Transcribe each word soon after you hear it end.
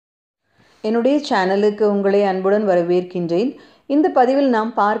என்னுடைய சேனலுக்கு உங்களை அன்புடன் வரவேற்கின்றேன். இந்த பதிவில்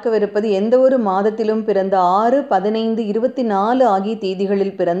நாம் பார்க்கவிருப்பது எந்த ஒரு மாதத்திலும் பிறந்த 6, 15, 24 ஆகிய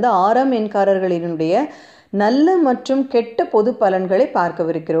தேதிகளில் பிறந்த 6ஆம் எண்காரர்களினுடைய நல்ல மற்றும் கெட்ட பொது பலன்களை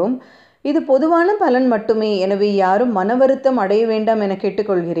பார்க்கவிருக்கிறோம். இது பொதுவான பலன் மட்டுமே, எனவே யாரும் மன வருத்தம் அடைய வேண்டாம் என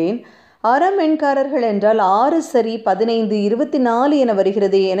கேட்டுக்கொள்கிறேன். 6ஆம் எண்காரர்கள் என்றால் 6 சரி 15, 24 என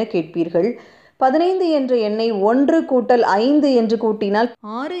வருகிறதே என கேட்பீர்கள். 15 என்ற எண்ணை 1 கூட்டல் 5 என்று கூட்டினால்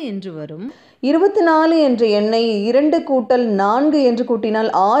 6 என்று வரும். 24 என்ற எண்ணை 2 கூட்டல் 4 என்று கூட்டினால்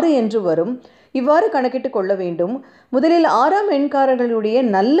 6 என்று வரும். இவ்வாறு கணக்கிட்டு கொள்ள வேண்டும். முதலில் 6ஆம் எண்காரர்களுடைய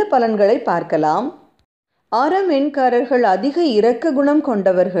நல்ல பலன்களை பார்க்கலாம். 6ஆம் எண்காரர்கள் அதிக இரக்க குணம்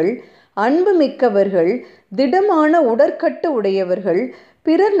கொண்டவர்கள், அன்பு மிக்கவர்கள், திடமான உடற்கட்டு உடையவர்கள்,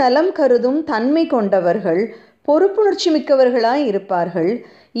 பிறர் நலம் கருதும் தன்மை கொண்டவர்கள், பொறுப்புணர்ச்சி மிக்கவர்களாய் இருப்பார்கள்,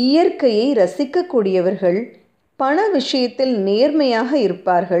 இயற்கையை ரசிக்கக்கூடியவர்கள், பண விஷயத்தில் நேர்மையாக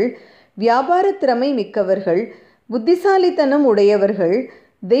இருப்பார்கள், வியாபார திறமை மிக்கவர்கள், புத்திசாலித்தனம் உடையவர்கள்,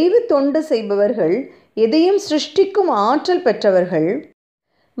 தெய்வ தொண்டு செய்பவர்கள், எதையும் சிருஷ்டிக்கும் ஆற்றல் பெற்றவர்கள்,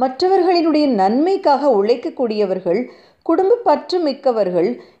 மற்றவர்களினுடைய நன்மைக்காக உழைக்கக்கூடியவர்கள், குடும்ப பற்று மிக்கவர்கள்,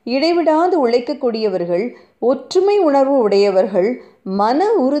 இடைவிடாது உழைக்கக்கூடியவர்கள், ஒற்றுமை உணர்வு உடையவர்கள், மன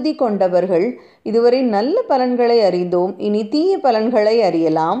உறுதி கொண்டவர்கள். இதுவரை நல்ல பலன்களை அறிந்தோம். இனி தீய பலன்களை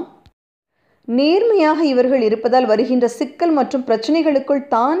அறியலாம். நேர்மையாக இவர்கள் இருப்பதால் வருகின்ற சிக்கல் மற்றும் பிரச்சனைகளுக்குள்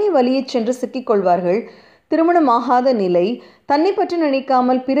தானே வலியை சென்று சிக்கிக்கொள்வார்கள். திருமணமாகாத நிலை, தன்னை பற்றி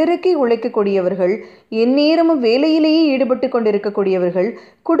நினைக்காமல் பிறருக்கே உழைக்கக்கூடியவர்கள், எந்நேரமும் வேலையிலேயே ஈடுபட்டு கொண்டிருக்கக்கூடியவர்கள்,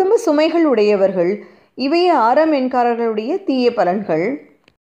 குடும்ப சுமைகள் உடையவர்கள். இவையே 6ஆம் எண்காரர்களுடைய தீய பலன்கள்.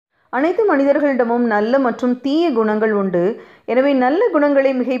 அனைத்து மனிதர்களிடமும் நல்ல மற்றும் தீய குணங்கள் உண்டு. எனவே நல்ல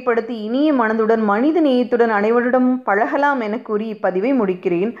குணங்களை மிகைப்படுத்தி இனிய மனதுடன் மனித நேயத்துடன் அனைவரிடமும் பழகலாம் என கூறி இப்பதிவை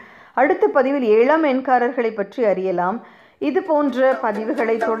முடிக்கிறேன். அடுத்த பதிவில் 7ஆம் எண்காரர்களை பற்றி அறியலாம். இது போன்ற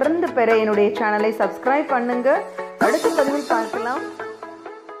பதிவுகளை தொடர்ந்து பெற என்னுடைய சேனலை சப்ஸ்கிரைப் பண்ணுங்க. அடுத்த பதிவில் பார்க்கலாம்.